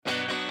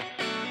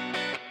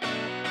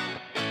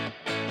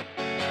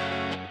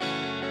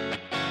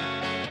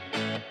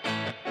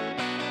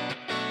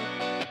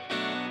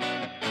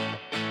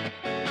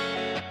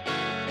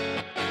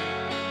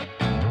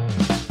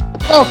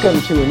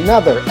Welcome to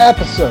another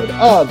episode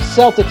of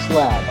Celtics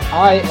Lab.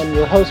 I am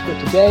your host for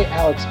today,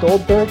 Alex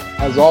Goldberg,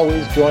 as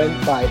always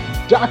joined by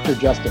Dr.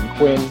 Justin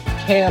Quinn.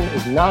 Cam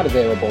is not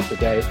available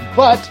today,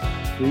 but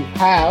we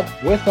have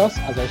with us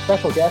as our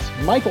special guest,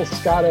 Michael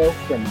Scotto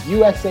from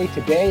USA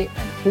Today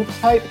and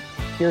HoopsHype,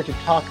 here to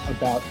talk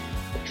about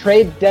the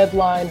trade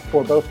deadline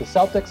for both the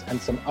Celtics and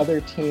some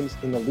other teams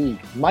in the league.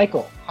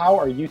 Michael, how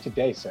are you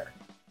today, sir?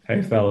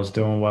 Hey, fellas,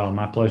 doing well.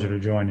 My pleasure to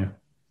join you.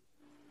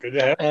 Good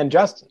to have. And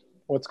Justin,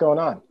 what's going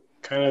on?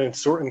 Kind of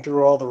sorting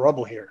through all the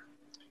rubble here.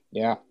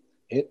 Yeah,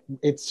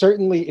 it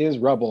certainly is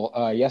rubble.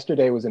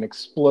 Yesterday was an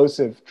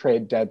explosive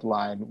trade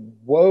deadline.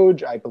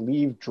 Woj, I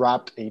believe,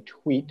 dropped a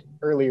tweet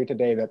earlier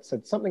today that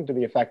said something to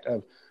the effect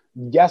of,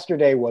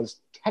 yesterday was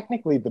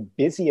technically the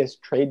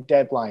busiest trade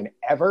deadline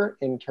ever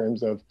in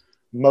terms of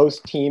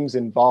most teams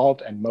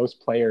involved and most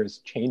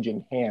players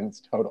changing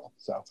hands total.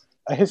 So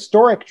a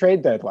historic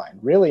trade deadline,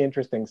 really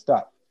interesting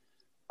stuff.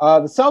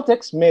 The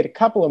Celtics made a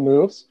couple of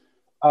moves.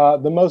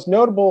 The most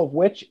notable of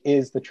which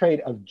is the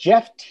trade of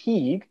Jeff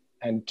Teague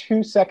and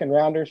 2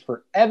 second-rounders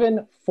for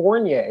Evan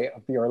Fournier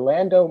of the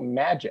Orlando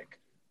Magic.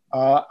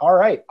 All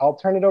right, I'll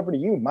turn it over to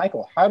you,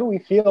 Michael. How do we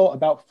feel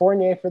about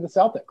Fournier for the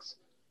Celtics?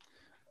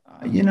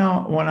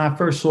 When I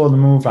first saw the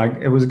move,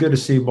 it was good to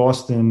see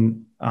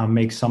Boston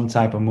make some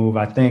type of move.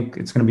 I think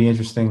it's going to be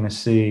interesting to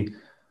see.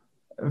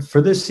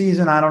 For this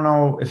season, I don't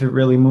know if it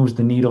really moves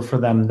the needle for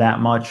them that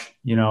much.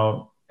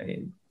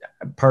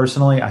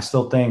 Personally, I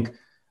still think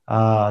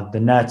the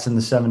Nets and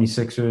the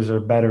 76ers are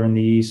better in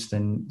the East,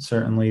 and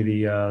certainly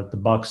the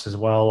Bucks as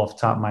well. Off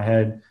the top of my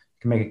head,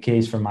 can make a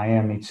case for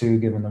Miami too,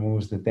 given the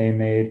moves that they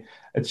made.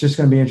 It's just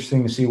going to be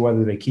interesting to see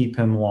whether they keep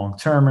him long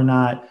term or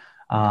not,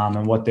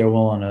 and what they're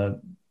willing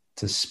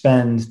to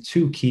spend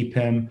to keep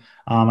him.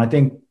 I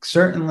think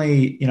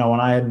certainly,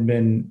 when I had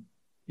been,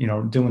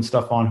 doing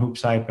stuff on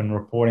HoopsHype and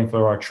reporting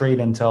for our trade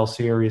intel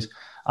series,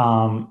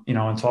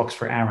 in talks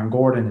for Aaron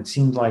Gordon, it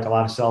seemed like a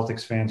lot of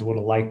Celtics fans would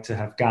have liked to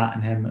have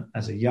gotten him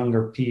as a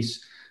younger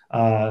piece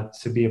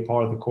to be a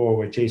part of the core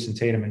with Jason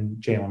Tatum and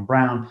Jaylen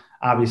Brown.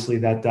 Obviously,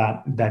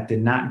 that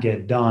did not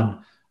get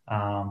done.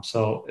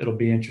 So it'll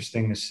be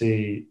interesting to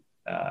see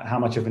how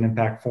much of an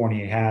impact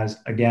Fournier has.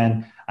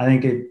 Again, I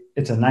think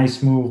it's a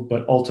nice move,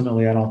 but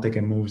ultimately I don't think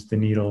it moves the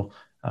needle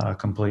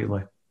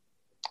completely.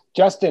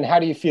 Justin, how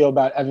do you feel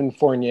about Evan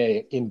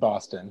Fournier in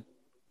Boston?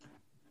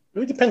 It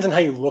really depends on how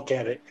you look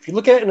at it. If you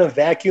look at it in a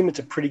vacuum, it's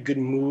a pretty good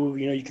move.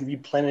 You can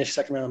replenish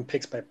second-round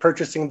picks by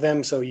purchasing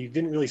them, so you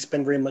didn't really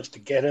spend very much to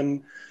get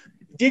him.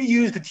 You did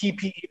use the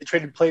TPE, the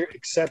traded player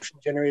exception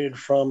generated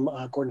from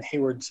Gordon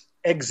Hayward's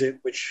exit,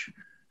 which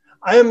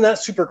I am not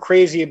super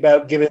crazy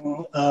about,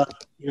 given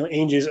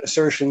Danny Ainge's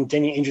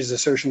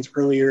assertions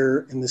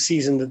earlier in the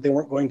season that they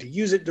weren't going to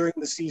use it during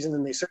the season,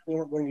 and they certainly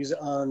weren't going to use it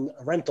on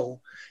a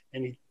rental,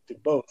 and he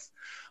did both.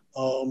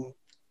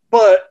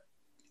 But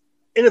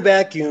in a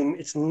vacuum,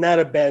 it's not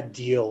a bad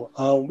deal.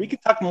 We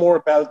could talk more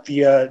about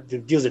the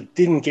deals that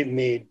didn't get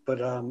made,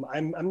 but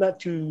I'm not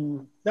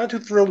too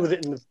thrilled with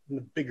it in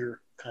the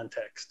bigger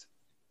context.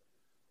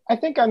 I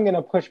think I'm going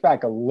to push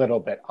back a little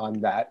bit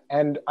on that.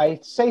 And I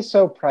say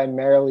so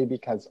primarily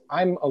because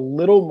I'm a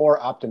little more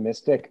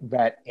optimistic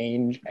that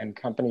Ainge and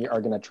company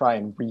are going to try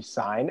and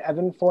re-sign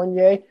Evan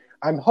Fournier.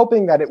 I'm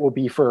hoping that it will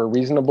be for a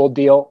reasonable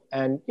deal.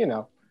 And,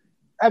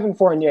 Evan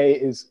Fournier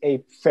is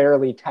a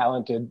fairly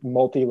talented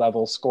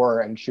multi-level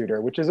scorer and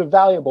shooter, which is a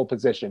valuable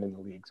position in the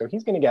league. So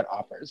he's going to get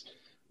offers.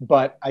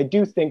 But I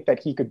do think that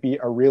he could be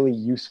a really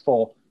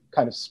useful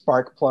kind of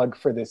spark plug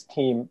for this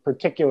team,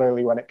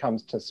 particularly when it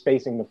comes to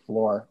spacing the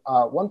floor.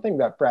 One thing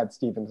that Brad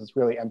Stevens has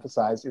really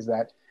emphasized is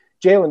that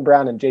Jaylen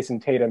Brown and Jason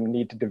Tatum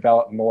need to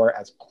develop more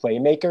as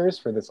playmakers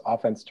for this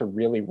offense to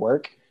really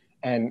work.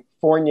 And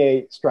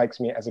Fournier strikes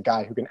me as a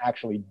guy who can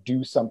actually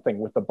do something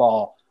with the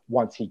ball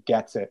once he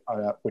gets it,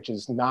 which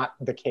is not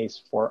the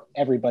case for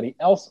everybody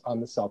else on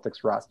the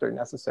Celtics roster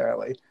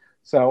necessarily.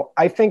 So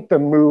I think the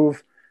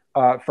move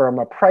from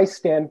a price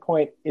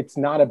standpoint, it's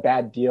not a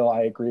bad deal.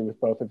 I agree with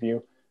both of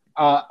you.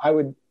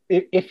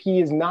 If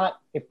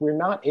we're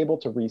not able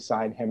to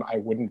re-sign him, I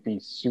wouldn't be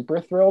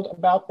super thrilled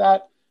about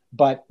that.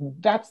 But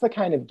that's the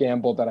kind of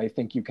gamble that I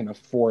think you can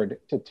afford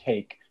to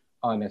take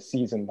on a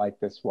season like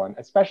this one,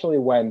 especially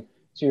when,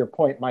 to your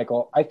point,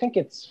 Michael, I think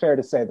it's fair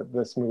to say that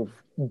this move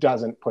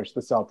doesn't push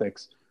the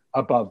Celtics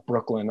above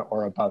Brooklyn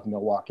or above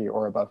Milwaukee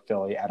or above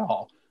Philly at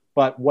all.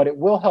 But what it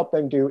will help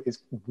them do is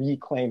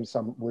reclaim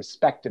some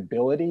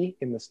respectability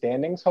in the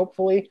standings,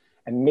 hopefully,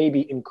 and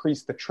maybe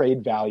increase the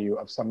trade value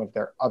of some of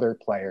their other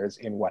players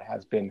in what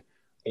has been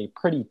a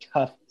pretty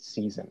tough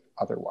season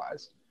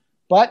otherwise.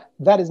 But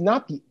that is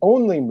not the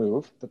only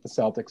move that the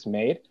Celtics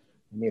made.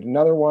 They made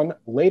another one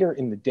later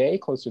in the day,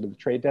 closer to the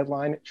trade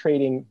deadline,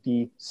 trading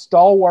the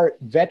stalwart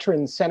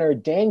veteran center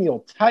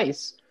Daniel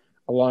Tice,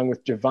 along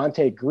with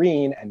Javonte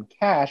Green and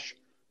cash,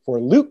 for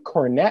Luke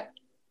Kornet,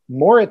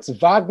 Moritz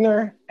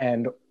Wagner,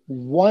 and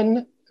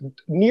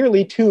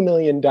nearly $2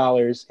 million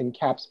in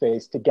cap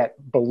space to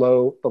get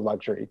below the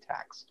luxury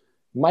tax.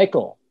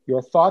 Michael,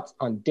 your thoughts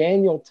on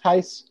Daniel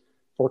Tice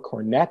for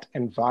Kornet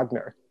and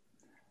Wagner?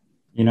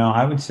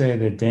 I would say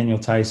that Daniel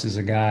Tice is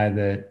a guy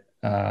that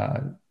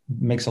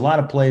makes a lot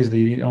of plays that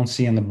you don't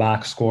see in the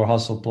box score,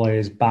 hustle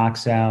plays,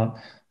 box out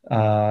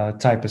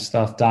type of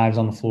stuff, dives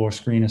on the floor,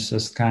 screen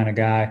assist kind of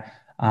guy.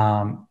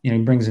 He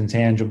brings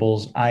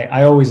intangibles.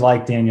 I always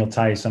liked Daniel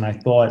Tice, and I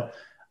thought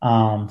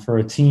for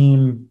any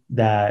team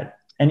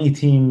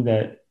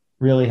that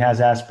really has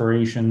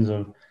aspirations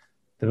of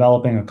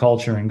developing a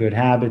culture and good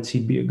habits,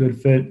 he'd be a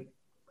good fit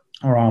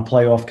around a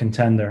playoff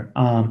contender.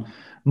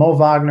 Mo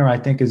Wagner, I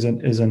think, is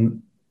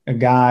a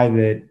guy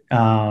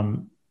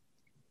that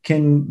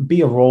can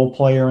be a role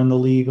player in the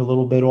league a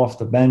little bit off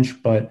the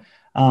bench. But,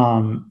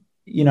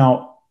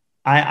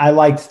 I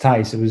liked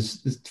Tice. It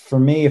was, for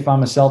me, if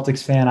I'm a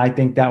Celtics fan, I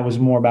think that was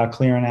more about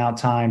clearing out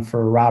time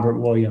for Robert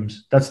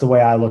Williams. That's the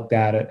way I looked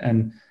at it.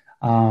 And,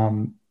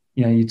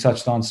 you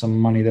touched on some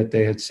money that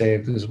they had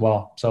saved as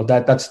well. So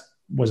that's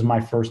was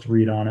my first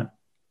read on it.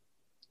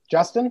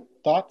 Justin,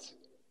 thoughts?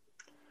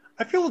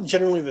 I feel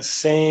generally the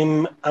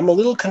same. I'm a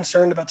little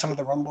concerned about some of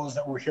the rumbles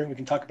that we're hearing. We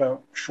can talk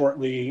about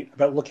shortly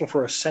about looking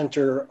for a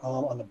center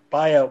on the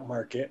buyout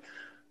market,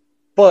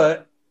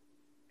 but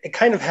it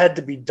kind of had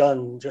to be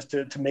done just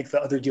to make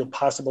the other deal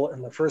possible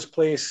in the first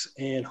place.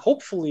 And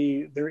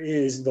hopefully there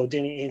is, though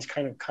Danny Ainge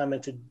kind of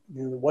commented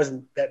it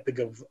wasn't that big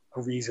of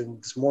a reason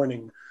this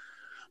morning.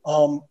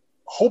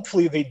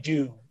 Hopefully they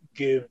do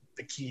give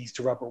the keys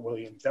to Robert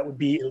Williams. That would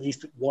be at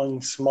least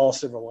one small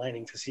silver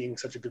lining to seeing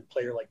such a good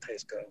player like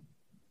Tice go.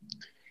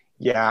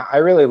 Yeah, I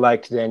really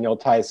liked Daniel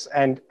Tice.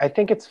 And I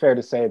think it's fair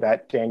to say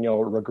that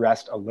Daniel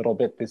regressed a little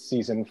bit this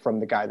season from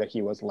the guy that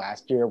he was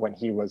last year when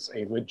he was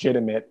a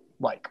legitimate,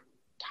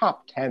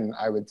 top 10,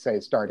 I would say,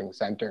 starting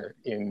center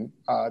in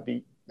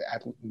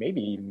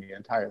maybe even the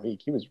entire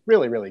league. He was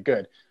really, really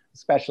good,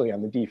 especially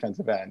on the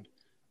defensive end.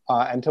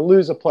 And to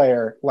lose a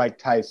player like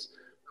Tice,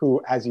 who,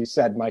 as you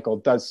said, Michael,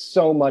 does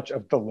so much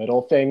of the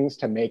little things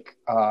to make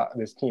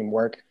this team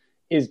work,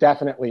 is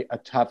definitely a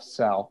tough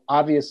sell.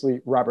 Obviously,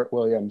 Robert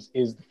Williams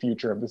is the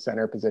future of the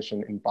center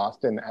position in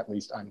Boston, at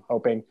least I'm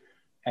hoping,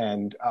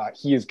 and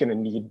he is going to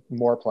need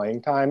more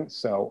playing time.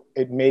 So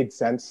it made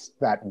sense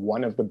that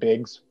one of the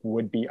bigs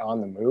would be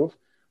on the move.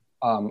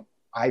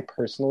 I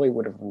personally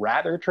would have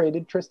rather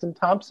traded Tristan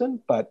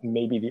Thompson, but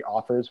maybe the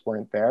offers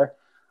weren't there.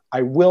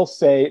 I will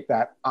say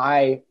that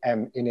I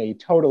am, in a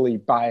totally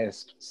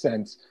biased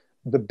sense,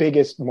 the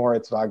biggest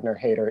Moritz Wagner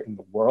hater in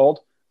the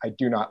world. I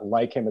do not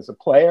like him as a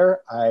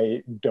player.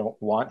 I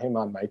don't want him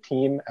on my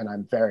team, and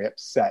I'm very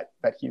upset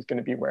that he's going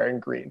to be wearing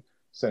green.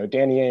 So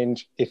Danny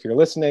Ainge, if you're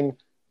listening,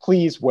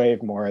 please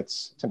waive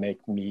Moritz to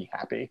make me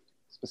happy,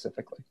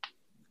 specifically.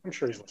 I'm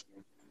sure he's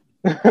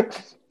listening.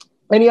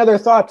 Any other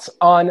thoughts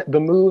on the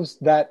moves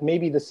that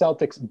maybe the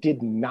Celtics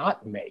did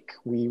not make?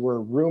 We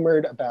heard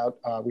rumors about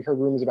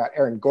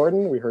Aaron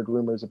Gordon. We heard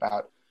rumors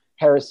about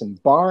Harrison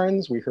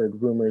Barnes. We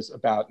heard rumors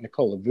about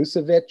Nikola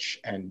Vucevic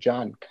and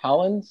John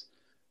Collins.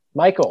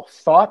 Michael,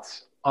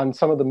 thoughts on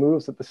some of the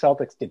moves that the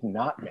Celtics did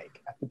not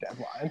make at the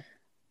deadline?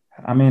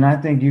 I mean, I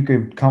think you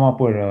could come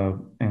up with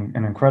an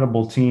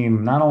incredible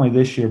team, not only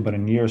this year, but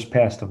in years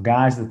past, of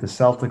guys that the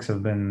Celtics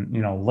have been,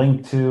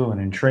 linked to and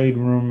in trade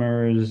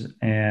rumors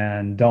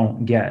and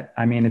don't get.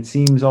 I mean, it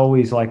seems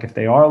always like if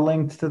they are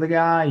linked to the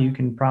guy, you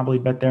can probably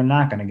bet they're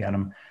not going to get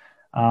him.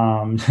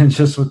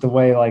 Just with the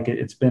way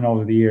it's been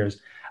over the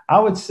years. I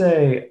would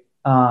say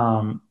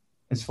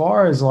as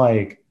far as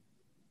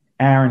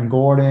Aaron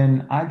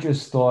Gordon, I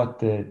just thought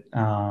that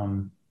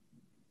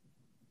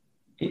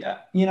he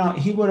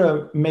would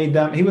have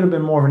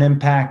been more of an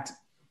impact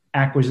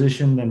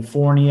acquisition than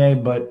Fournier,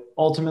 but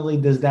ultimately,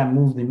 does that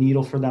move the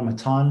needle for them a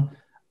ton?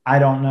 I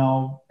don't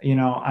know.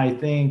 I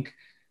think,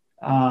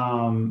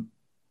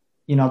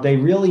 they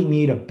really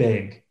need a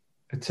big,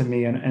 to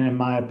me, and in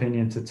my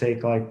opinion, to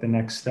take the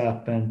next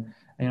step. And,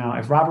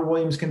 if Robert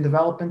Williams can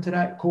develop into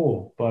that,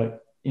 cool.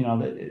 But,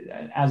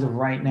 as of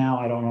right now,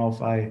 I don't know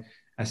if I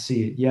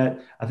see it yet.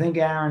 I think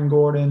Aaron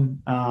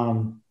Gordon,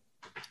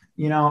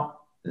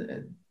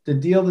 the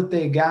deal that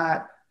they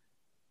got,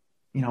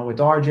 with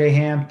RJ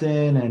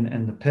Hampton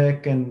and the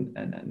pick,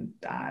 and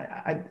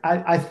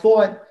I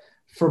thought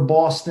for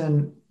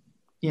Boston,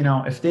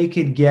 if they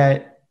could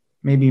get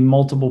maybe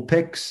multiple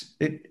picks,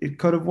 it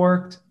could have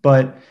worked.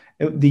 But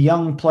the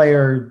young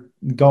player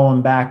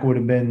going back would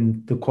have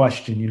been the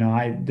question.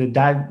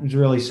 That is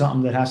really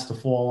something that has to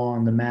fall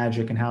on the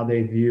Magic and how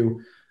they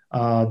view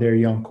their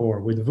young core.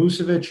 With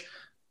Vucevic,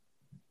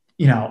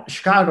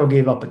 Chicago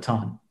gave up a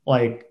ton.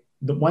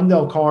 The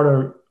Wendell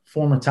Carter,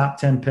 former top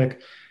 10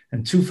 pick,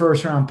 and 2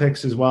 first-round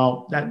picks as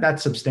well,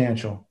 that's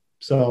substantial.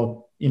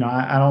 So,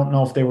 I don't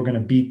know if they were going to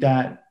beat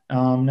that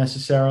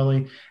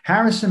necessarily.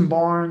 Harrison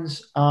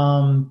Barnes,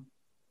 I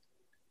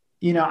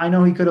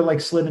know he could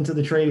have slid into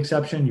the trade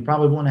exception. You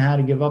probably wouldn't have had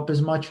to give up as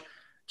much.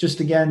 Just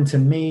again, to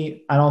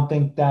me, I don't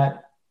think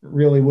that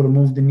really would have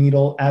moved the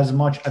needle as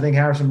much. I think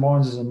Harrison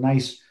Barnes is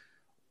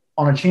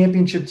on a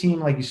championship team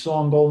like you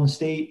saw in Golden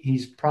State,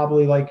 he's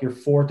probably your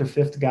 4th or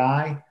 5th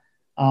guy.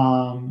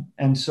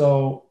 And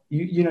so,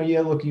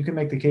 look, you can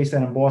make the case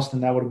that in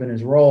Boston that would have been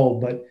his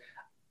role, but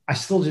I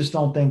still just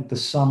don't think the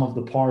sum of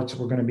the parts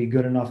were going to be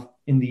good enough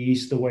in the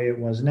East the way it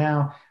was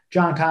now.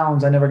 John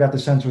Collins, I never got the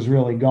sense was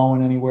really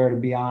going anywhere, to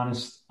be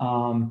honest.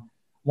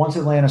 Once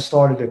Atlanta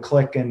started to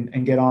click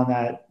and get on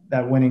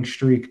that winning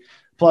streak.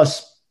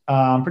 Plus,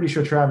 I'm pretty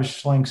sure Travis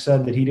Schlenk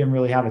said that he didn't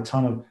really have a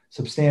ton of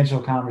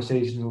substantial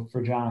conversations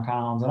for John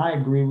Collins. And I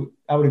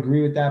would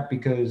agree with that,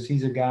 because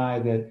he's a guy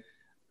that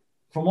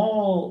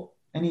from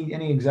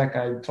any exec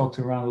I talk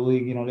to around the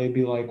league, they'd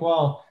be like,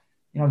 well,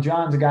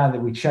 John's a guy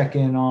that we check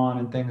in on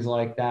and things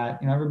like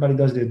that. Everybody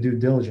does their due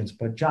diligence,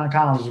 but John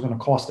Collins is going to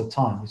cost a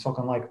ton. He's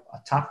talking like a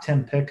top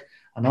 10 pick,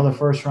 another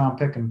first round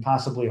pick, and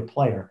possibly a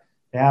player.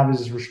 They have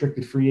his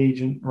restricted free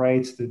agent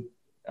rights that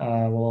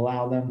will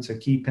allow them to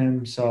keep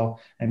him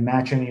and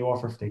match any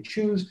offer if they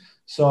choose.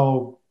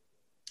 So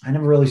I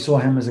never really saw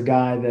him as a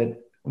guy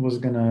that was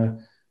going to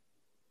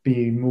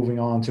be moving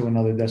on to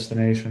another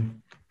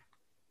destination.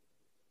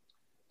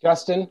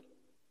 Justin,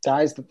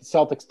 guys that the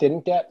Celtics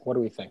didn't get, what do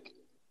we think?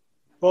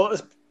 Well,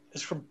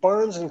 as for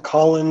Barnes and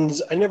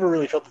Collins, I never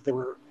really felt that they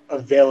were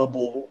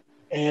available.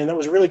 And that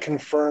was really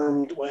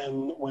confirmed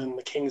when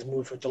the Kings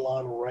moved for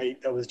DeLon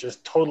Wright. That was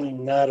just totally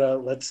not a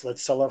let's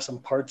sell off some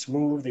parts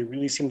move. They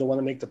really seem to want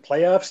to make the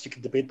playoffs. You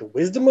can debate the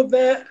wisdom of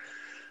that.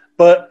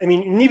 But, I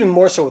mean, and even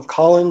more so with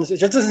Collins, it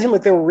just doesn't seem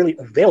like they were really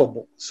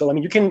available. So, I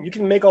mean, you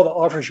can make all the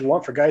offers you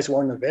want for guys who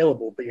aren't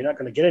available, but you're not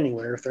going to get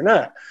anywhere if they're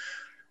not.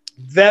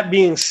 That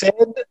being said,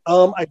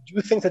 I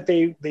do think that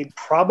they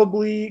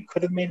probably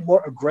could have made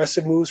more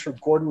aggressive moves for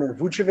Gordon or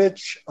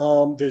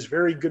Vucevic. There's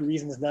very good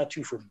reasons not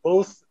to for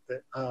both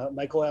that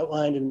Michael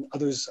outlined and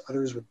others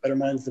with better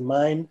minds than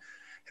mine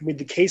have made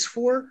the case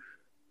for.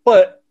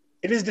 But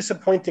it is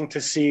disappointing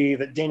to see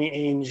that Danny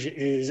Ainge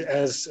is,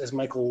 as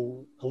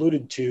Michael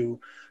alluded to,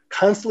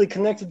 constantly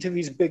connected to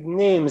these big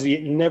names,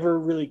 yet never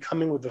really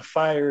coming with the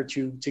fire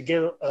to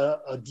get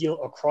a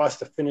deal across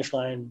the finish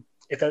line,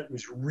 if that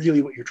was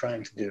really what you're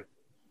trying to do.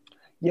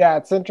 Yeah,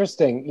 it's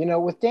interesting.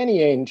 With Danny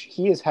Ainge,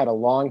 he has had a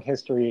long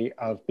history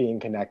of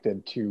being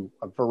connected to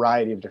a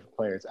variety of different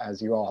players,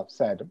 as you all have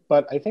said.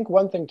 But I think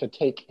one thing to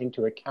take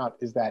into account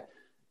is that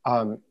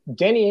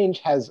Danny Ainge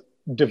has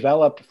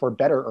developed, for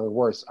better or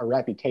worse, a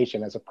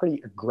reputation as a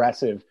pretty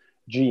aggressive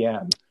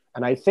GM.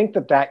 And I think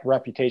that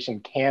reputation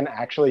can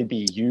actually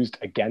be used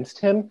against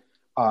him,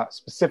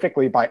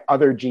 specifically by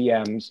other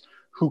GMs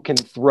who can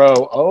throw,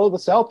 the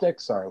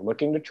Celtics are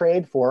looking to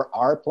trade for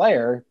our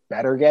player,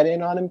 better get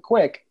in on him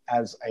quick,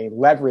 as a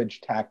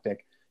leverage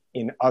tactic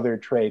in other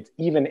trades,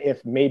 even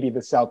if maybe the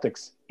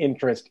Celtics'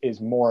 interest is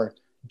more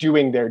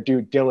doing their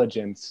due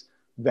diligence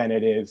than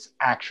it is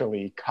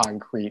actually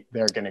concrete,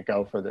 they're going to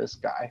go for this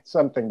guy.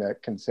 Something to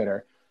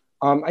consider.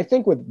 I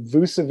think with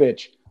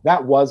Vucevic,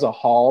 that was a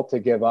haul to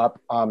give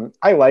up.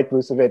 I like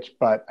Vucevic,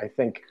 but I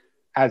think,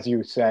 as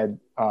you said,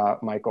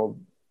 Michael,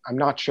 I'm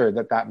not sure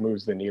that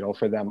moves the needle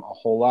for them a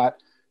whole lot.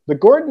 The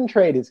Gordon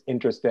trade is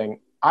interesting.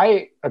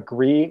 I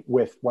agree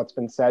with what's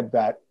been said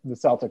that the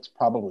Celtics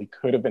probably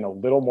could have been a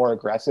little more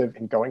aggressive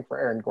in going for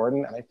Aaron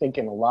Gordon. And I think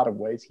in a lot of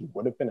ways he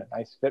would have been a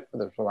nice fit for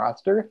the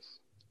roster.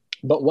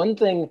 But one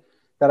thing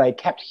that I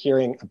kept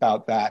hearing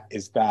about that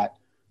is that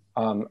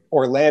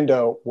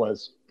Orlando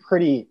was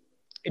pretty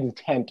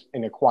intent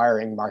in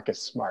acquiring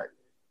Marcus Smart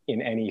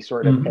in any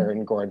sort of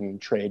Aaron Gordon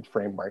trade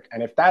framework.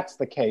 And if that's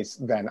the case,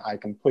 then I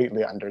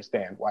completely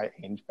understand why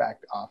Ainge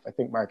backed off. I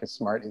think Marcus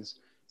Smart is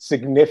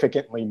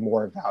significantly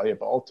more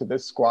valuable to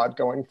this squad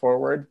going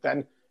forward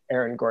than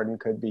Aaron Gordon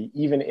could be,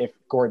 even if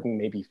Gordon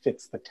maybe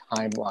fits the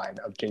timeline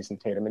of Jason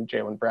Tatum and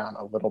Jaylen Brown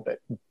a little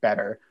bit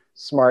better.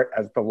 Smart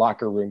as the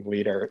locker room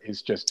leader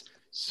is just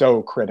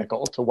so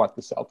critical to what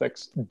the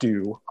Celtics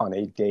do on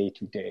a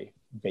day-to-day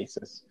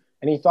basis.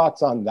 Any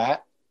thoughts on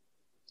that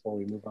before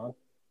we move on?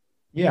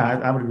 Yeah,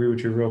 I would agree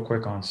with you real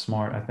quick on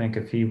Smart. I think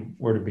if he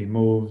were to be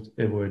moved,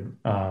 it would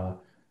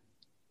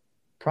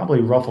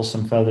probably ruffle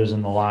some feathers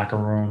in the locker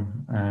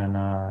room. And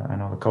I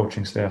know the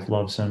coaching staff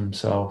loves him.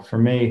 So for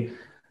me,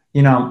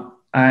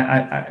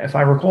 I if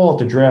I recall at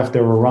the draft,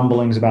 there were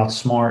rumblings about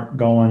Smart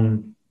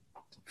going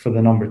for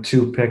the number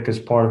 2 pick as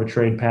part of a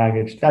trade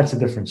package. That's a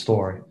different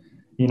story.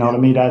 To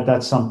me,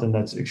 that's something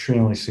that's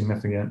extremely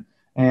significant.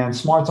 And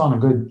Smart's on a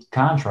good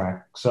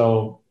contract.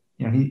 So,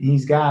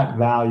 he's got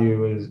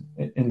value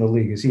in the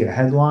league. Is he a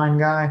headline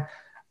guy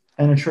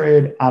in a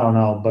trade? I don't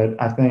know.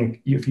 But I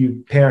think if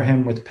you pair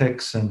him with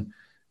picks and,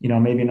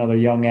 maybe another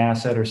young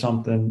asset or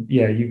something,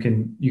 yeah, you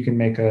can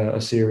make a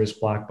serious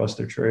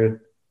blockbuster trade.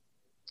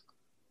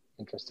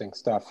 Interesting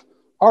stuff.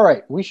 All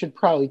right, we should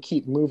probably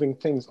keep moving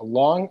things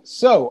along.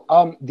 So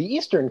the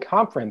Eastern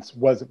Conference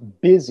was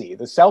busy.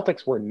 The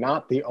Celtics were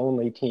not the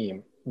only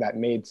team that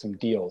made some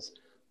deals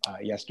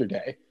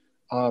yesterday.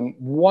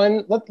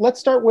 Let's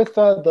start with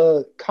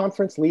the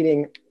conference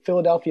leading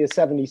Philadelphia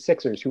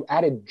 76ers, who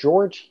added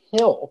George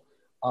Hill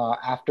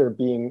after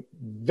being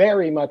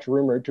very much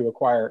rumored to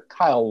acquire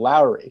Kyle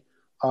Lowry.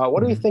 What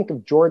do we think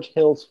of George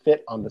Hill's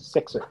fit on the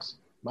Sixers?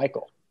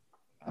 Michael?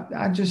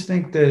 I just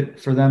think that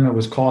for them it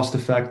was cost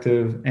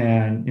effective.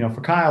 And,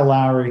 for Kyle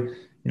Lowry,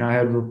 I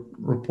had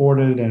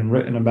reported and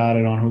written about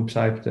it on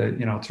HoopsHype's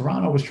that,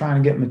 Toronto was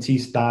trying to get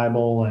Matisse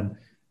Thybulle, and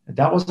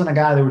that wasn't a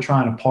guy they were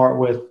trying to part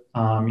with.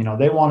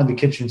 They wanted the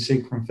kitchen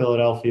sink from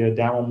Philadelphia.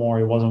 Daryl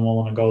Morey wasn't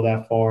willing to go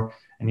that far.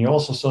 And you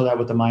also saw that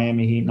with the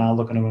Miami Heat now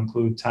looking to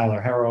include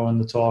Tyler Herro in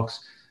the talks.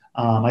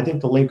 I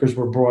think the Lakers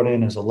were brought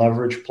in as a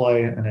leverage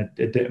play, and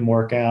it didn't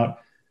work out.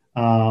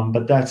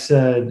 But that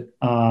said,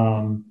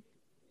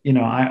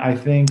 I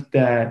think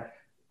that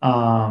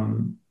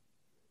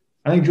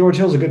I think George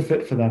Hill's a good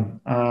fit for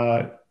them.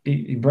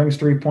 He brings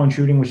three-point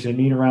shooting, which they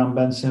need around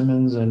Ben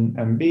Simmons and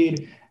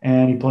Embiid,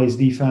 and he plays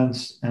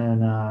defense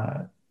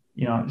and,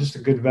 just a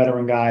good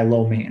veteran guy,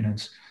 low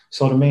maintenance.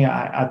 So to me,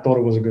 I thought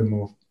it was a good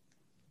move.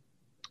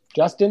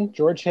 Justin,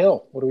 George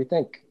Hill, what do we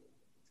think?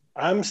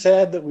 I'm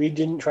sad that we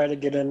didn't try to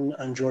get in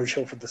on George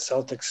Hill for the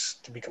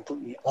Celtics, to be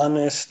completely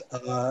honest.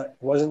 It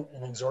wasn't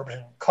an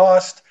exorbitant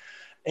cost,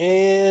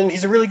 and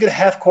he's a really good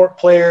half-court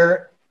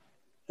player.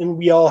 And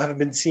we all have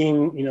been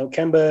seeing,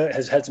 Kemba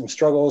has had some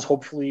struggles.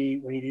 Hopefully,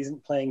 when he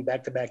isn't playing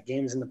back-to-back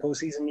games in the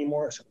postseason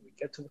anymore, so when we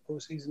get to the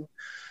postseason,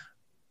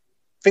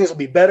 things will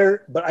be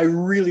better. But I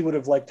really would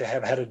have liked to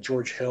have had a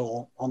George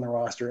Hill on the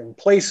roster in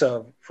place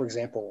of, for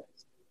example,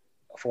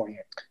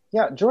 Fournier.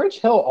 Yeah, George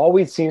Hill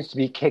always seems to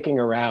be kicking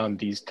around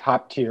these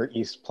top-tier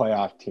East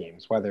playoff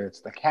teams, whether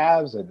it's the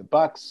Cavs or the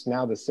Bucks,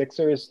 now the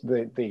Sixers.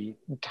 The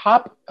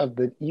top of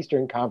the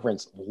Eastern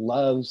Conference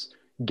loves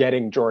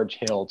getting George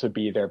Hill to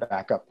be their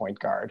backup point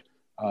guard.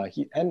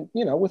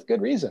 With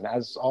good reason,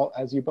 as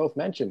you both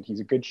mentioned. He's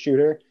a good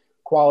shooter,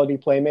 quality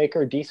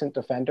playmaker, decent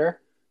defender.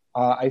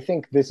 I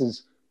think this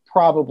is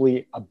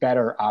probably a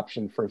better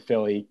option for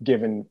Philly,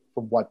 given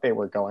what they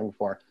were going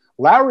for.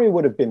 Lowry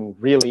would have been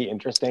really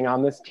interesting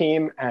on this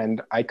team,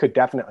 and I could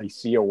definitely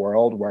see a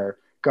world where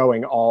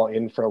going all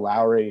in for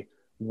Lowry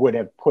would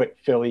have put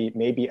Philly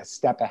maybe a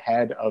step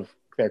ahead of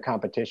their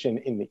competition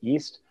in the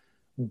East.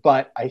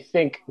 But I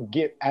think,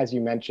 as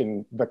you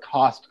mentioned, the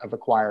cost of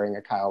acquiring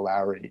a Kyle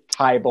Lowry,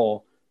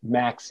 Tybal,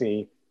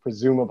 Maxey,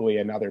 presumably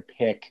another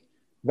pick,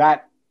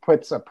 that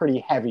puts a pretty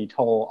heavy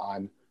toll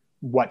on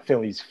what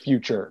Philly's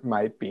future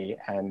might be.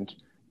 And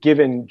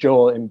given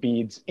Joel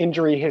Embiid's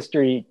injury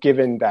history,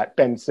 given that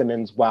Ben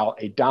Simmons, while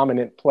a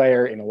dominant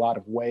player in a lot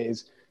of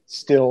ways,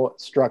 still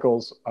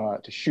struggles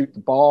to shoot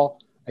the ball,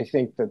 I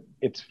think that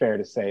it's fair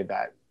to say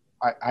that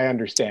I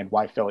understand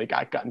why Philly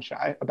got gun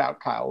shy about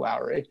Kyle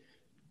Lowry.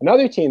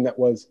 Another team that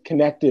was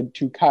connected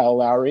to Kyle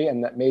Lowry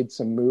and that made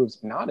some moves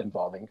not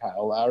involving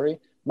Kyle Lowry,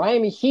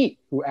 Miami Heat,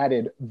 who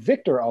added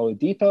Victor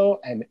Oladipo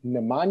and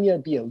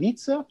Nemanja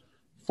Bjelica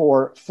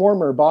for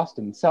former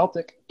Boston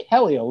Celtic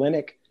Kelly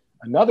Olynyk,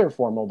 another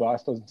former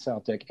Boston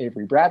Celtic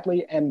Avery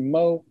Bradley, and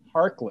Mo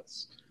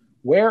Harkless.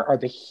 Where are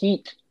the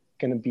Heat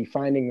going to be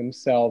finding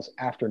themselves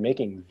after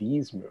making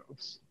these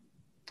moves?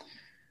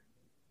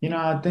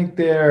 I think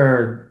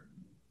they're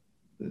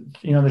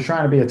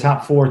trying to be a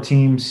top four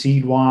team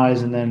seed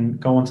wise and then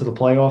go into the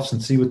playoffs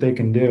and see what they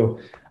can do.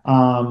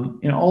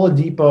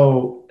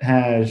 Oladipo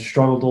has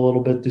struggled a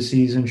little bit this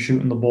season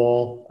shooting the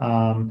ball.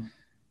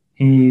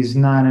 He's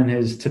not in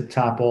his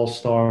tip-top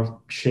all-star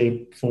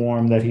shape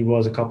form that he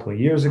was a couple of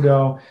years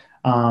ago.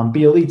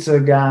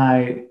 Bjelica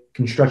guy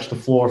can stretch the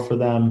floor for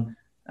them.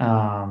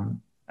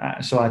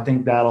 So I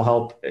think that'll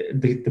help.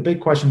 The big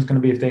question is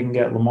going to be if they can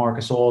get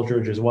LaMarcus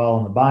Aldridge as well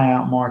in the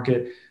buyout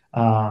market.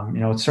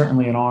 It's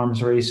certainly an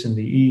arms race in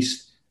the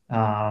East.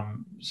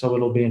 So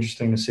it'll be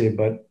interesting to see.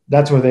 But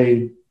that's where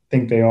they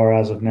think they are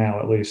as of now,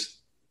 at least.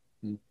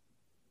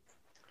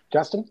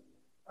 Justin?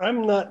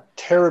 I'm not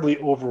terribly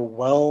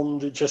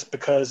overwhelmed just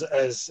because,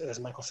 as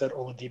Michael said,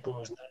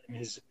 Oladipo is not in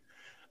his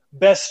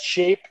best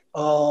shape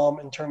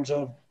in terms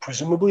of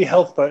presumably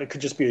health, but it could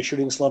just be a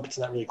shooting slump. It's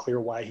not really clear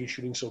why he's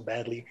shooting so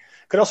badly.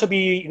 It could also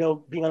be,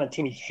 being on a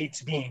team he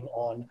hates being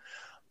on.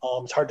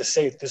 It's hard to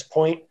say at this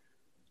point.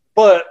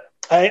 But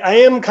I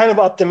am kind of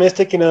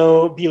optimistic.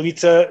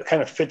 Bjelica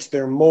kind of fits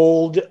their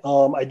mold.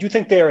 I do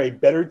think they are a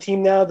better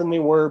team now than they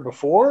were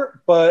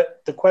before,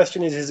 but the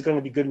question is it going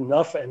to be good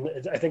enough? And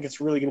I think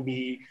it's really going to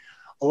be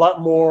a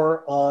lot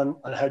more on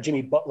how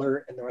Jimmy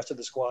Butler and the rest of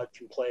the squad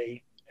can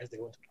play as they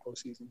go into the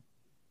postseason.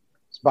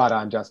 Spot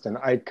on, Justin.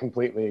 I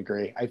completely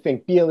agree. I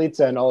think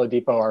Bjelica and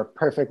Oladipo are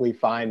perfectly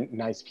fine,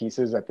 nice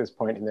pieces at this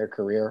point in their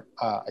career.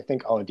 I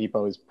think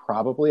Oladipo is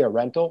probably a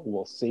rental.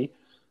 We'll see.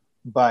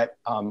 But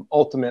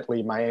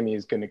ultimately, Miami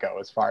is going to go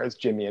as far as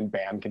Jimmy and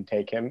Bam can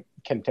take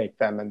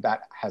them, and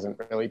that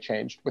hasn't really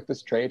changed with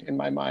this trade in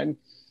my mind.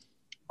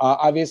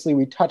 Obviously,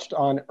 we touched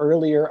on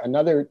earlier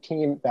another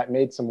team that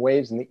made some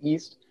waves in the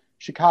East,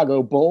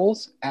 Chicago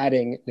Bulls,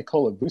 adding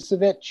Nikola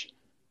Vucevic,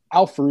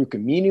 Al-Farouq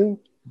Aminu,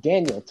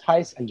 Daniel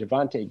Tice, and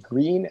Javonte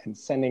Green, and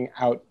sending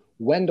out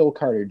Wendell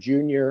Carter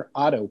Jr.,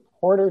 Otto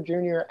Porter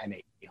Jr., and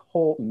a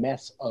whole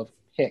mess of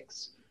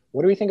picks.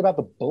 What do we think about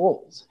the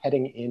Bulls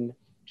heading in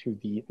to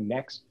the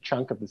next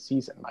chunk of the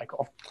season,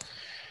 Michael?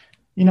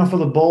 For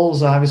the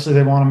Bulls, obviously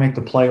they want to make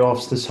the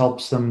playoffs. This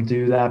helps them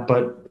do that.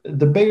 But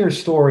the bigger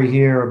story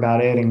here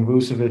about adding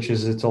Vucevic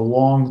is it's a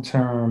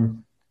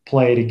long-term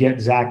play to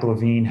get Zach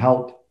LaVine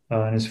help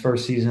in his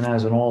first season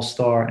as an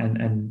all-star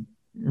and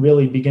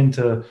really begin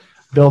to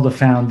build a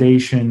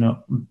foundation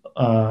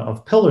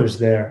of pillars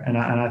there. And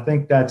I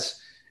think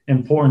that's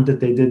important that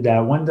they did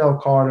that. Wendell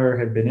Carter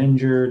had been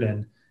injured,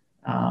 and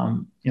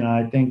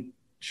I think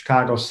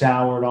Chicago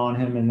soured on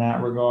him in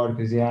that regard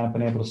because he hadn't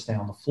been able to stay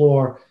on the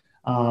floor.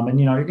 You're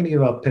going to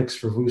give up picks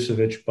for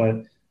Vucevic,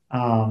 but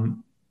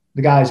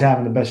the guy's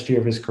having the best year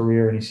of his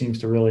career, and he seems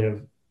to really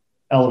have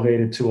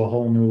elevated to a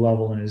whole new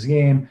level in his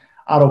game.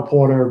 Otto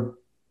Porter,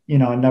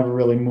 never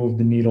really moved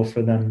the needle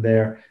for them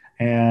there.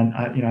 And,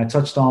 I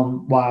touched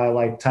on why I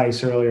like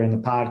Tice earlier in the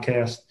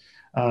podcast,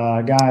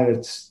 a guy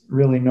that's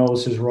really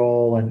knows his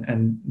role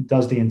and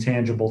does the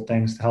intangible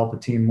things to help a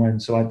team win.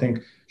 So I think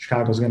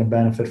Chicago's going to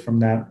benefit from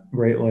that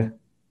greatly.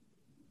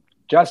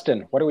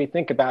 Justin, what do we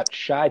think about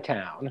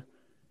Chi-Town?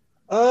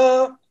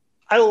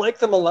 I like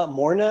them a lot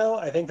more now.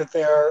 I think that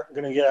they are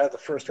going to get out of the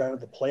first round of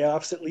the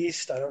playoffs at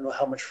least. I don't know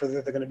how much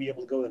further they're going to be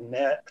able to go than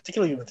that,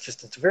 particularly with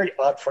it's a very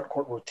odd front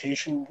court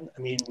rotation.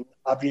 I mean,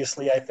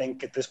 obviously, I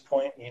think at this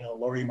point,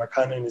 Lauri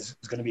Markkanen is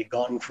going to be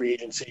gone in free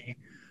agency,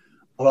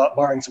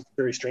 barring some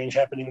very strange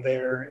happening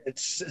there.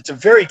 It's a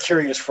very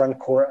curious front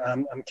court.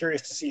 I'm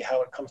curious to see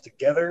how it comes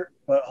together,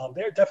 but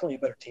they're definitely a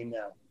better team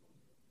now.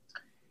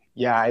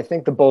 Yeah, I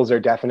think the Bulls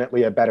are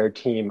definitely a better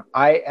team.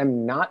 I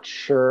am not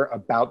sure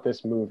about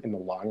this move in the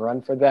long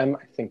run for them.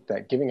 I think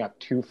that giving up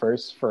 2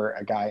 firsts for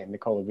a guy in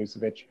Nikola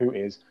Vucevic, who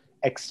is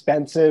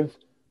expensive,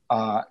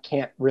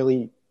 can't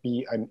really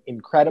be an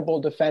incredible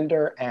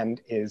defender,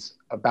 and is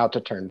about to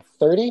turn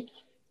 30,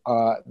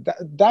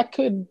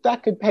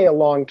 that could pay a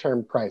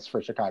long-term price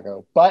for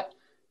Chicago. But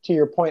to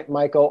your point,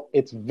 Michael,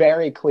 it's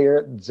very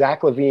clear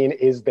Zach LaVine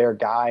is their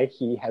guy.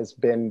 He has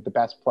been the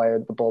best player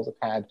the Bulls have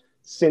had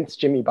since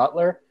Jimmy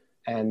Butler.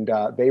 And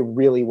they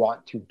really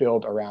want to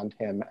build around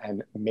him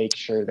and make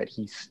sure that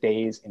he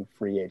stays in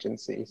free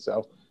agency.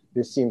 So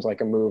this seems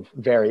like a move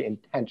very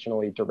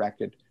intentionally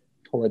directed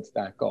towards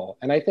that goal.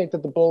 And I think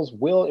that the Bulls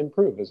will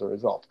improve as a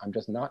result. I'm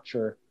just not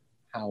sure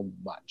how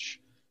much.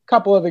 A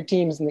couple other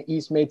teams in the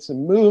East made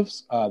some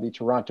moves. The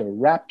Toronto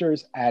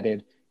Raptors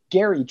added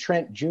Gary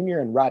Trent Jr.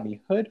 and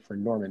Rodney Hood for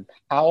Norman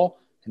Powell.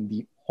 And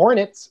the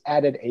Hornets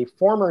added a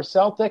former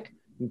Celtic,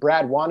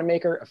 Brad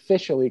Wanamaker,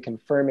 officially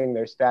confirming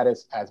their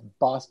status as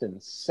Boston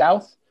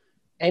South.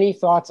 Any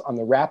thoughts on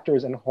the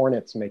Raptors and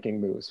Hornets making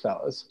moves,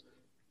 fellas?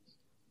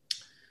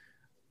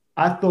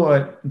 I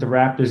thought the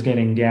Raptors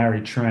getting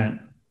Gary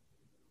Trent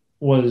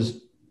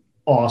was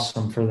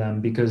awesome for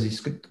them because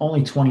he's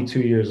only 22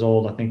 years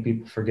old. I think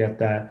people forget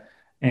that.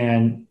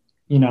 And,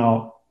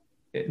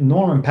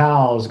 Norman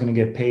Powell is going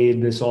to get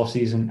paid this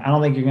offseason. I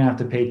don't think you're going to have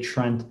to pay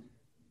Trent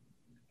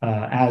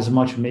as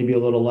much, maybe a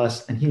little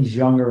less, and he's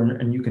younger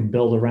and you can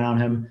build around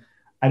him.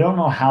 I don't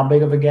know how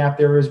big of a gap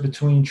there is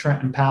between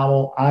Trent and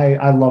Powell.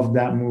 I love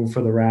that move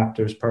for the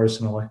Raptors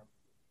personally.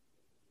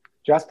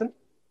 Justin?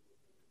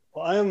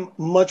 Well, I'm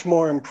much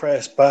more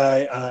impressed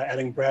by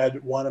adding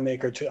Brad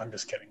Wanamaker to – I'm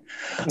just kidding.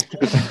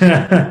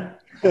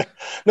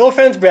 No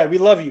offense, Brad. We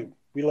love you.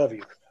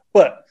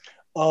 But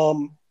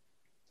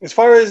as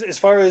far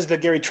as the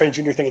Gary Trent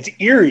Jr. thing, it's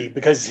eerie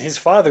because his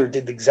father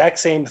did the exact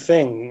same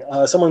thing.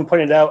 Someone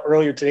pointed out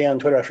earlier today on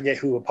Twitter, I forget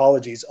who,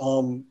 apologies,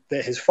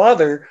 that his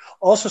father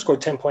also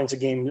scored 10 points a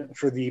game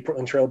for the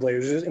Portland Trail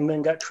Blazers and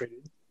then got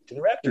traded to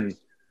the Raptors.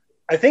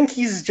 I think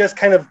he's just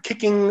kind of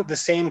kicking the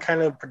same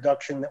kind of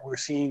production that we're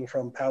seeing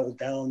from Powell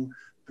down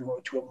the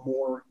road to a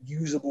more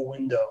usable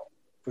window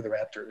for the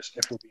Raptors,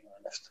 if we're being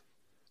honest.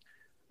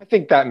 I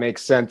think that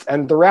makes sense.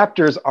 And the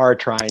Raptors are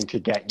trying to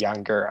get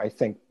younger. I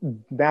think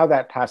now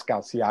that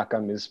Pascal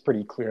Siakam is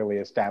pretty clearly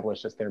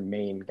established as their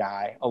main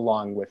guy,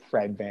 along with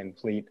Fred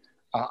VanVleet,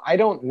 I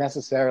don't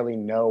necessarily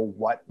know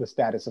what the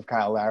status of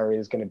Kyle Lowry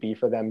is going to be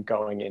for them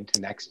going into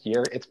next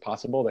year. It's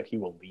possible that he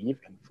will leave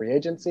in free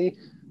agency,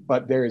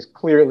 but there is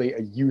clearly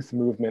a youth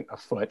movement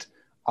afoot.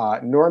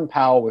 Norm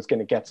Powell was going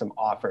to get some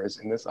offers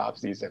in this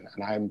offseason,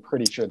 and I'm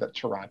pretty sure that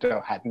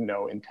Toronto had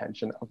no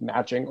intention of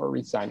matching or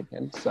re-signing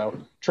him. So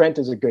Trent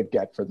is a good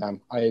get for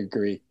them. I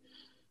agree.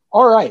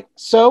 All right.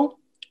 So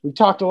we've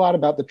talked a lot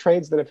about the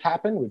trades that have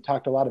happened. We've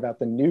talked a lot about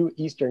the new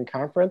Eastern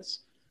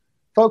Conference.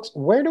 Folks,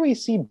 where do we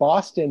see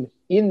Boston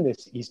in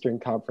this Eastern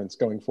Conference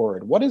going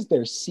forward? What is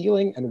their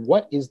ceiling and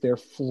what is their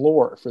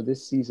floor for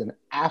this season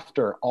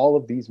after all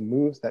of these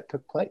moves that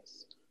took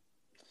place?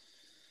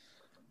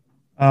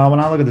 When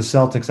I look at the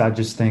Celtics, I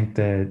just think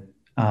that,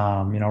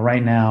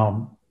 right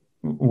now,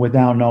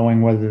 without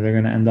knowing whether they're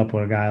going to end up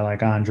with a guy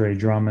like Andre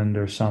Drummond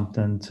or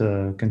something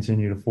to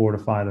continue to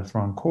fortify the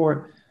front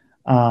court,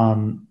 I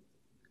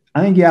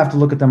think you have to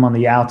look at them on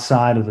the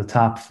outside of the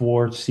top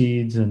 4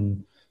 seeds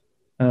and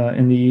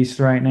in the East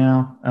right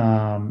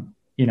now.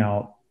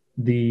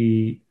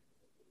 The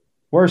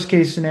worst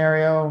case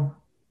scenario,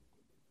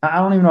 I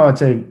don't even know I'd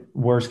say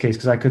worst case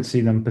because I could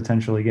see them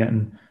potentially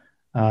getting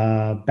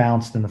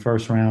bounced in the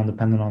first round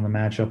depending on the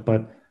matchup.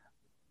 But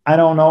I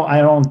don't know.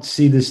 I don't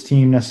see this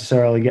team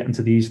necessarily getting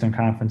to the Eastern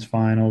Conference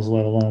Finals,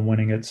 let alone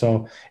winning it.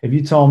 So if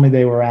you told me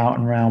they were out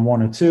in round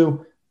 1 or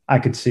 2, I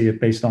could see it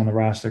based on the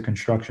roster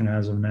construction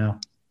as of now.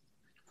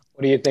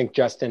 What do you think,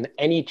 Justin?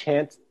 Any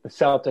chance the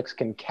Celtics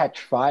can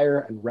catch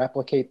fire and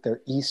replicate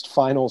their East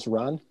Finals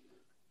run?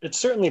 It's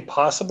certainly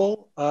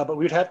possible, but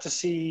we'd have to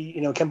see,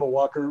 Kemba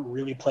Walker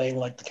really playing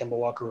like the Kemba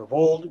Walker of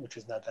old, which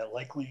is not that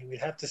likely. We'd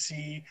have to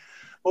see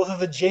both of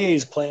the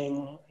Jays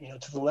playing,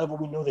 to the level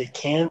we know they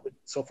can, but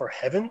so far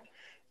haven't.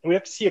 And we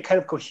have to see a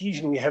kind of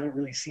cohesion we haven't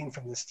really seen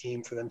from this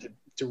team for them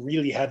to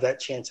really have that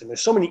chance. And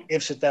there's so many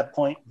ifs at that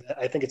point that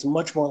I think it's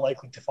much more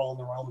likely to fall in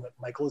the realm that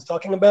Michael is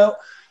talking about.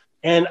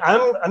 And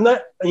I'm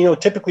not,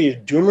 typically a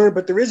doomer,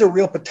 but there is a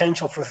real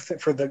potential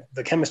for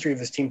the chemistry of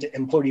this team to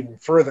implode even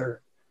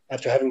further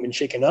after having been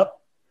shaken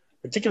up,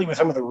 particularly with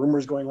some of the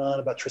rumors going on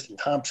about Tristan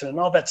Thompson and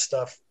all that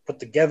stuff put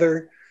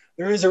together.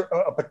 There is a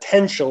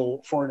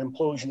potential for an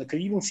implosion that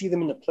could even see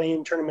them in the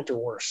play-in tournament or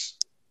worse.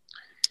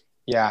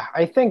 Yeah,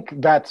 I think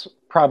that's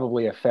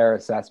probably a fair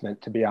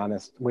assessment, to be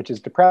honest, which is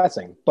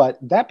depressing. But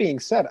that being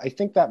said, I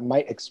think that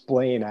might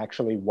explain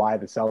actually why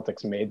the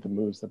Celtics made the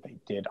moves that they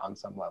did on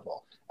some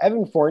level.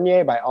 Evan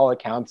Fournier, by all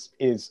accounts,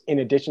 is, in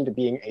addition to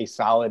being a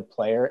solid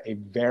player, a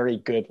very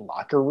good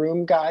locker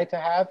room guy to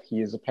have.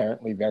 He is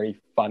apparently very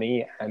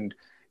funny and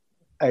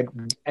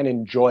an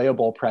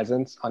enjoyable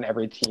presence on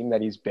every team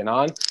that he's been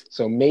on.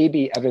 So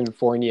maybe Evan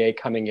Fournier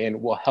coming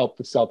in will help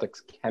the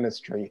Celtics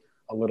chemistry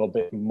a little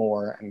bit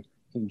more and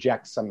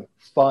inject some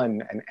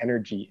fun and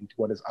energy into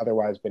what has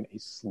otherwise been a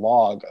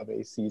slog of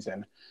a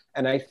season.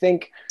 And I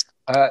think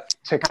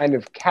to kind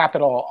of cap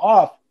it all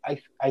off,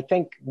 I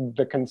think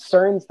the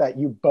concerns that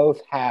you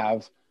both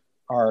have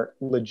are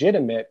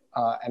legitimate.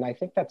 And I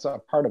think that's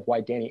a part of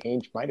why Danny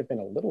Ainge might have been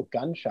a little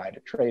gun shy to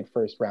trade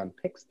first round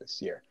picks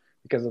this year.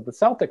 Because if the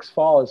Celtics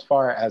fall as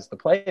far as the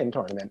play-in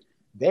tournament,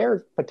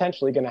 they're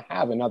potentially going to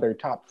have another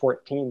top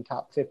 14,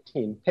 top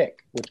 15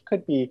 pick, which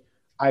could be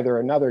either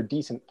another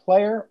decent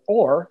player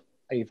or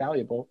a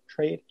valuable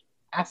trade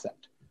asset.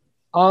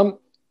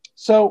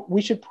 So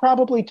we should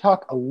probably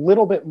talk a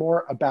little bit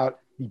more about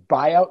the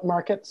buyout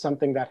market,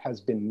 something that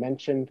has been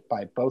mentioned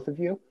by both of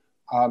you.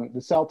 The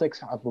Celtics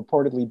have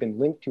reportedly been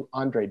linked to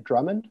Andre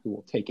Drummond, who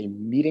will take a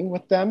meeting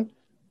with them.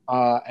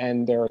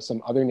 And there are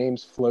some other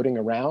names floating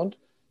around.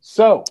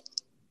 So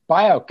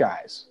buyout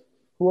guys,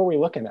 who are we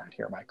looking at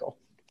here, Michael?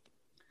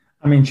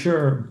 I mean,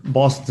 sure,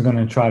 Boston's going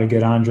to try to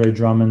get Andre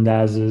Drummond,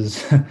 as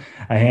is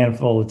a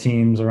handful of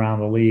teams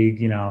around the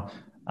league.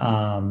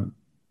 It'd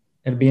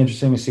be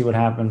interesting to see what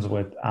happens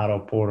with Otto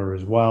Porter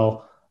as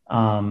well.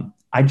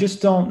 I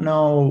just don't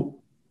know.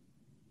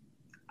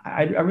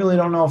 I really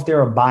don't know if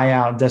they're a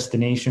buyout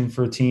destination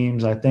for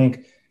teams. I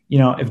think,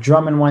 if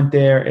Drummond went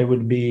there, it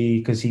would be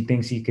because he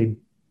thinks he could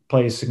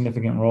play a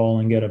significant role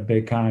and get a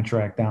big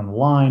contract down the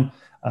line,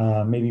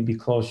 maybe be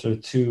closer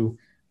to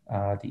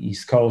the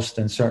East Coast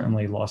and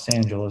certainly Los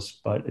Angeles,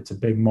 but it's a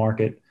big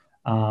market.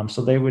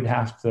 So they would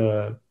have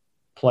to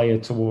play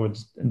it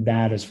towards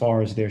that as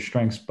far as their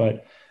strengths.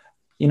 But,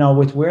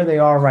 with where they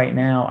are right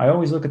now, I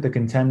always look at the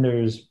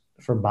contenders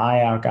for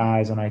buyout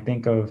guys, and I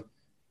think of,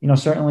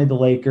 certainly the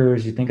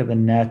Lakers, you think of the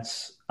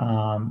Nets,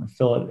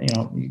 Philly,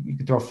 you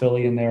could throw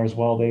Philly in there as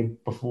well.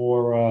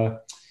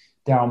 Before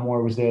Daryl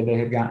Moore was there, they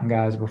had gotten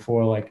guys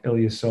before like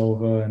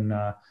Ilyasova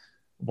and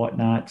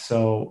whatnot.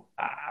 So,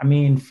 I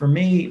mean, for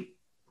me,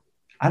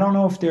 I don't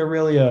know if they're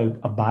really a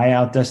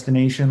buyout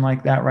destination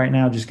like that right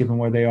now, just given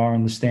where they are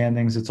in the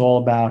standings. It's all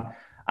about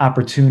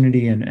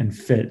opportunity and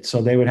fit.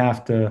 So they would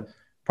have to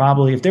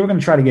probably, if they were going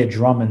to try to get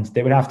Drummond,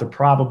 they would have to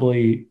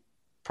probably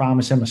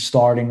promise him a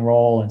starting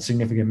role and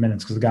significant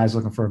minutes because the guy's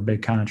looking for a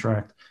big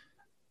contract.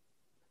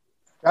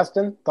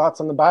 Justin,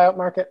 thoughts on the buyout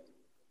market?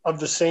 Of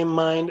the same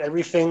mind,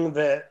 everything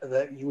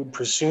that you would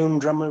presume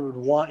Drummond would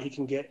want, he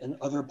can get in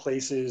other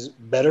places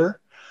better.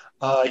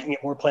 He can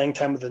get more playing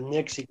time with the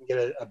Knicks. He can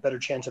get a better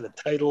chance at a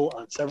title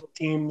on several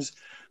teams.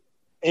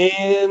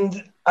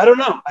 And I don't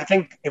know. I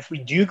think if we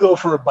do go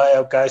for a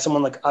buyout guy,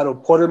 someone like Otto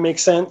Porter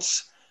makes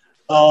sense.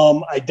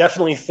 I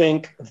definitely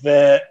think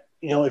that,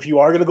 if you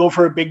are going to go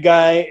for a big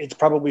guy, it's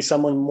probably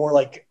someone more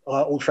like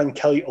old friend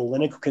Kelly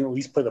Olynyk, who can at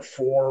least play the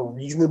four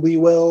reasonably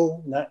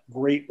well. Not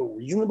great, but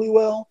reasonably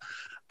well.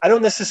 I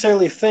don't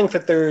necessarily think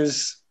that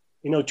there's,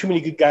 too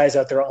many good guys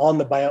out there on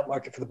the buyout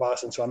market for the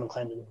Boston, so I'm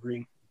inclined to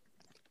agree.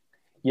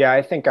 Yeah,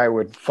 I think I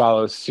would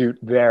follow suit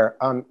there.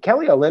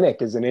 Kelly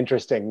Olynyk is an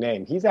interesting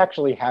name. He's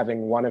actually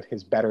having one of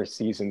his better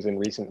seasons in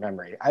recent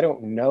memory. I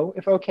don't know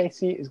if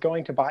OKC is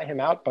going to buy him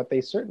out, but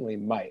they certainly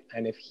might.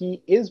 And if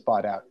he is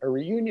bought out, a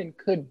reunion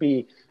could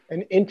be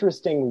an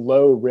interesting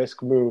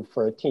low-risk move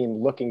for a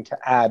team looking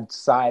to add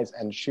size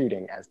and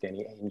shooting, as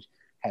Danny Ainge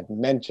had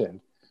mentioned.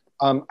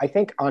 I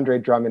think Andre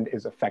Drummond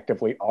is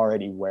effectively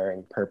already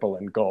wearing purple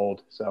and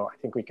gold, so I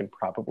think we can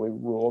probably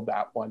rule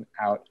that one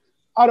out.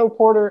 Otto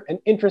Porter, an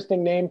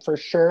interesting name for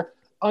sure.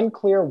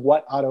 Unclear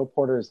what Otto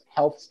Porter's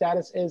health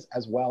status is,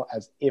 as well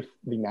as if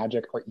the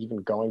Magic are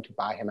even going to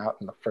buy him out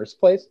in the first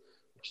place,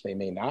 which they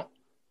may not.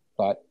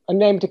 But a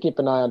name to keep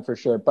an eye on for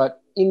sure.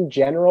 But in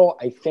general,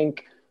 I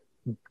think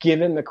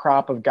given the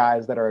crop of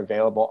guys that are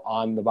available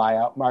on the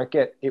buyout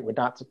market, it would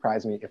not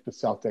surprise me if the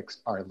Celtics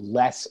are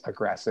less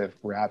aggressive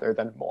rather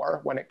than more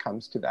when it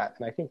comes to that.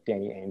 And I think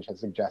Danny Ainge has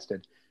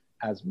suggested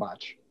as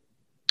much.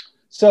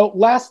 So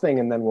last thing,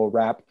 and then we'll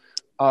wrap.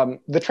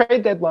 The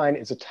trade deadline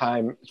is a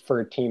time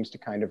for teams to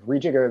kind of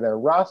rejigger their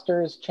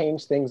rosters,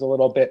 change things a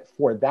little bit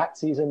for that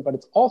season, but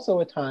it's also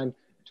a time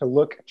to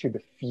look to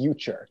the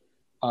future.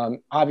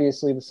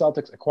 Obviously, the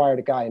Celtics acquired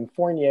a guy in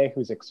Fournier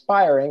who's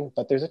expiring,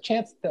 but there's a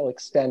chance they'll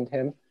extend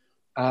him.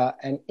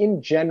 And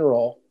in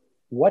general,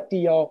 what do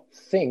y'all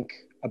think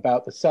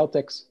about the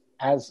Celtics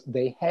as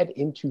they head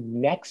into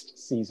next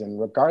season,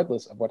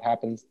 regardless of what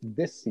happens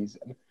this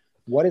season?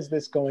 What is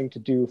this going to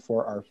do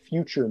for our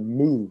future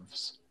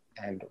moves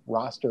and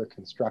roster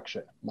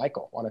construction?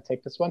 Michael, want to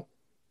take this one?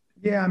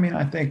 Yeah, I mean,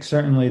 I think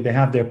certainly they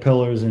have their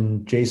pillars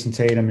in Jason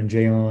Tatum and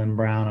Jaylen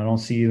Brown. I don't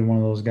see either one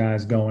of those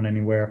guys going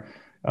anywhere.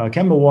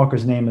 Kemba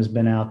Walker's name has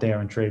been out there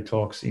in trade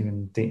talks,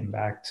 even dating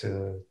back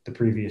to the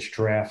previous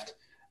draft.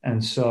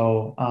 And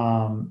so,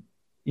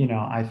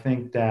 I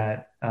think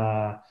that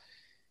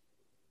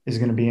is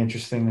going to be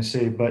interesting to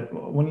see. But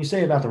when you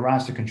say about the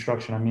roster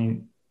construction, I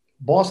mean,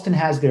 Boston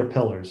has their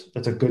pillars.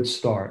 That's a good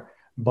start.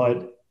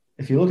 But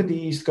if you look at the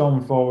East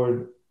going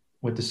forward,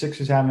 with the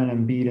Sixers having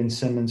Embiid and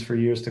Simmons for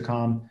years to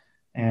come,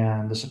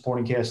 and the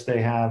supporting cast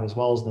they have, as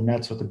well as the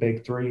Nets with the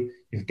big three,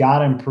 you've got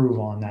to improve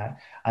on that.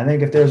 I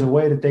think if there's a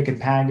way that they could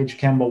package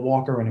Kemba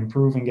Walker and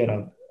improve and get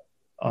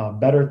a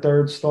better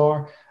third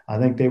star, I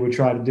think they would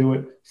try to do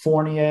it.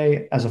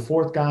 Fournier as a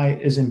fourth guy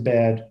isn't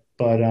bad,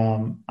 but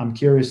I'm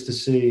curious to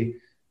see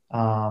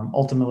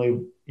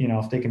ultimately,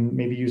 if they can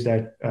maybe use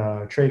that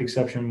trade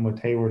exception with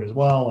Hayward as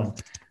well,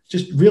 and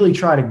just really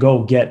try to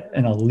go get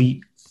an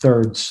elite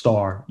third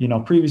star.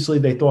 Previously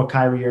they thought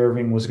Kyrie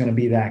Irving was going to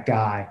be that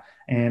guy,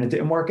 and it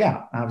didn't work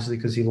out, obviously,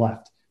 because he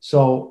left.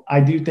 So I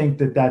do think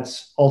that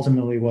that's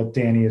ultimately what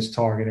Danny is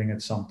targeting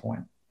at some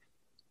point.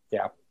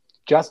 Yeah.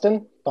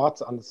 Justin,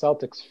 thoughts on the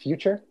Celtics'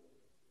 future?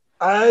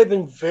 I've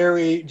been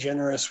very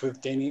generous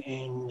with Danny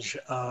Ainge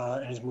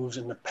and his moves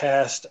in the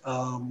past.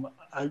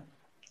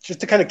 Just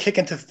to kind of kick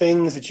into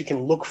things that you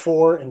can look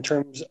for in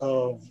terms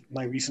of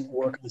my recent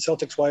work on the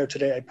Celtics Wire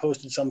today, I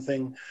posted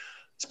something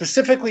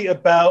specifically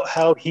about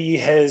how he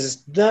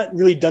has not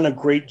really done a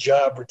great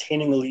job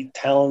retaining elite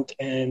talent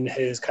and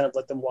has kind of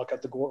let them walk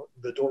out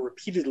the door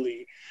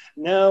repeatedly.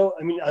 Now,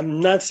 I mean,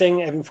 I'm not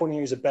saying Evan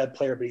Fournier is a bad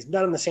player, but he's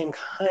not on the same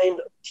kind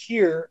of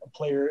tier of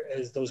player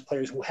as those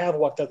players who have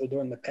walked out the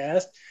door in the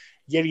past,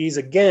 yet he's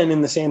again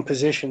in the same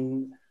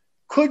position,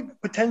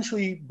 could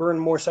potentially burn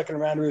more second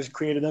rounders,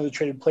 create another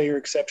traded player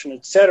exception,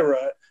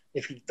 etc.,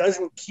 if he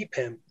doesn't keep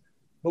him.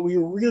 But we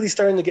were really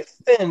starting to get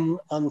thin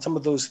on some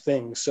of those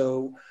things.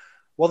 So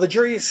while the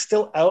jury is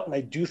still out, and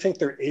I do think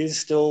there is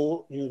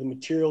still, the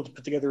material to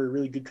put together a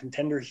really good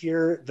contender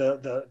here,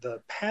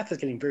 the path is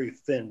getting very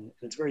thin, and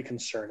it's very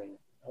concerning.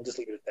 I'll just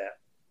leave it at that.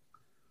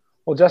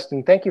 Well,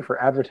 Justin, thank you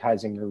for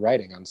advertising your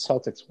writing on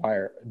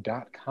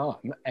CelticsWire.com.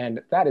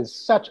 And that is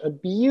such a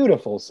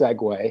beautiful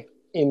segue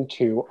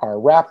into our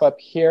wrap-up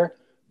here.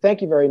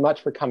 Thank you very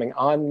much for coming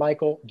on,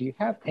 Michael. Do you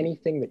have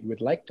anything that you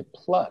would like to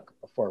plug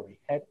before we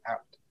head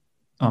out?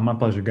 Oh, my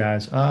pleasure,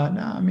 guys.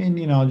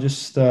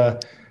 Just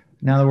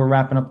now that we're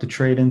wrapping up the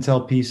trade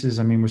intel pieces,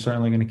 I mean, we're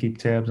certainly going to keep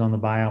tabs on the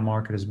buyout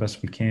market as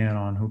best we can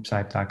on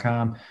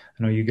HoopsHype.com.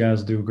 I know you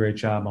guys do a great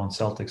job on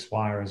Celtics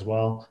Wire as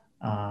well.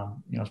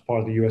 As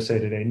part of the USA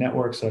Today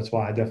network. So that's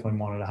why I definitely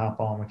wanted to hop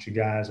on with you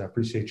guys. I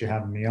appreciate you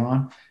having me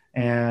on.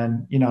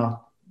 And,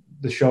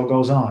 the show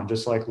goes on,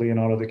 just like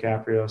Leonardo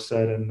DiCaprio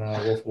said in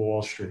Wolf of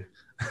Wall Street.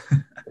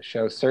 The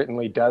show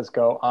certainly does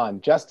go on.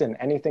 Justin,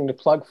 anything to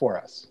plug for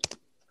us?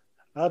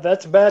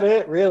 That's about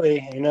it,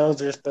 really.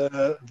 Just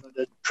the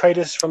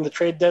treatise from the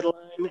trade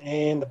deadline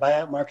and the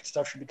buyout market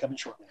stuff should be coming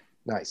shortly.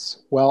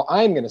 Nice. Well,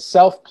 I'm going to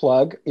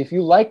self-plug. If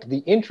you liked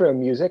the intro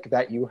music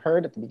that you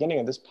heard at the beginning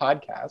of this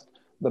podcast,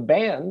 the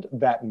band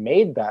that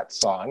made that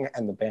song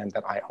and the band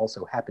that I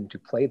also happen to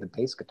play the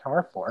bass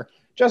guitar for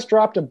just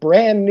dropped a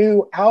brand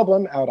new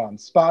album out on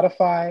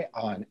Spotify,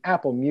 on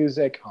Apple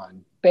Music,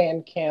 on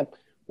Bandcamp.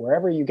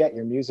 Wherever you get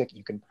your music,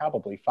 you can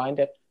probably find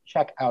it.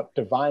 Check out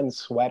Divine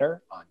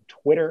Sweater on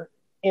Twitter,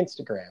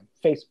 Instagram,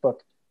 Facebook,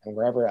 and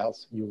wherever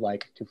else you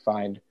like to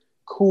find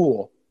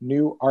cool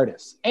new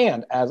artists.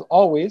 And as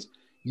always,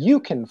 you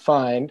can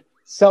find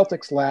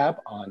Celtics Lab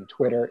on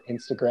Twitter,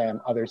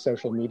 Instagram, other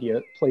social media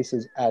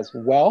places as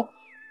well.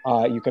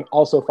 You can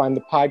also find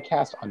the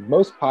podcast on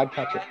most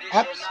podcatcher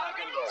apps,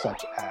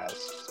 such as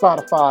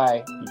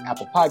Spotify, the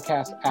Apple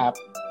Podcast app,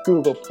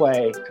 Google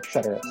Play,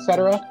 etc.,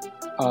 etc.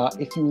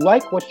 If you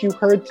like what you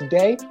heard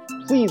today,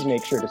 please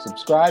make sure to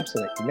subscribe so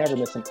that you never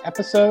miss an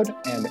episode,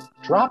 and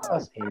drop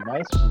us a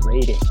nice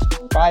rating.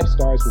 5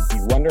 stars would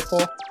be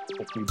wonderful.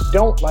 If you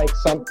don't like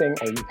something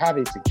or you have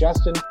a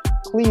suggestion,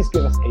 please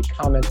give us a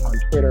comment on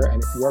Twitter,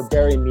 and if you are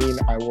very mean,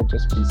 I will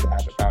just be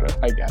sad about it,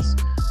 I guess.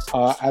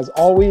 As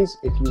always,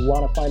 if you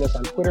want to find us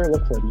on Twitter,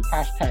 look for the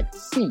hashtag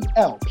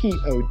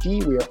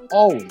CLPOD. We are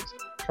always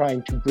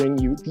trying to bring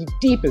you the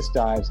deepest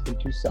dives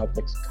into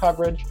Celtics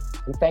coverage,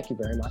 and thank you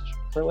very much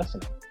for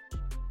listening.